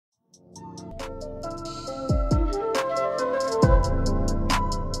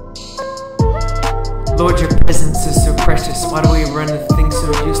Lord, your presence is so precious. Why do we run to things so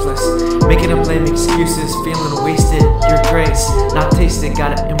useless? Making up lame excuses, feeling wasted. Your grace, not tasted,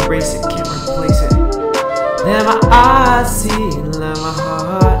 gotta embrace it, can't replace it. Let my eyes see, let my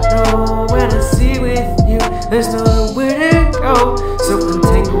heart know. When I see with you, there's nowhere to go. So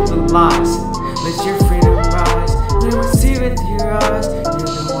untangle the lies, let your freedom rise. When we see with your eyes, you're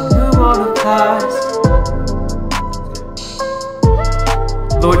the one who multiplies.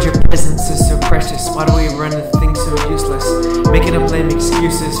 Lord, your presence is so precious. Why do we run to things so useless? Making up lame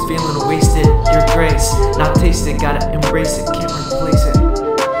excuses, feeling wasted. Your grace, not tasted, gotta embrace it, can't replace it.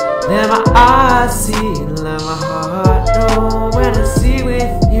 Let my eyes see, let my heart know. When I see with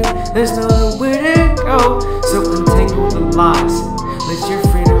you, there's nowhere to go. So untangle the lies, let your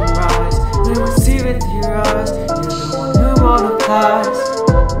freedom rise. When we see with your eyes, you're the one who multiplies.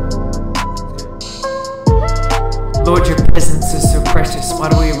 Lord, your presence is so precious. Why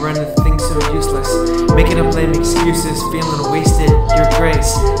do we run to things so useless? Making up lame excuses, feeling wasted. Your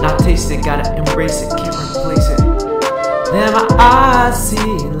grace, not tasted, gotta embrace it, can't replace it. Let my eyes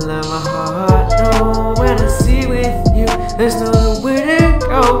see, let my heart know. When I see with you, there's nowhere to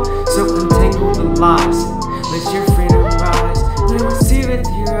go. So untangle the lies, let your freedom rise. When we see with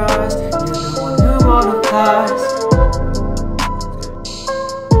your eyes, you're the one who multiplies.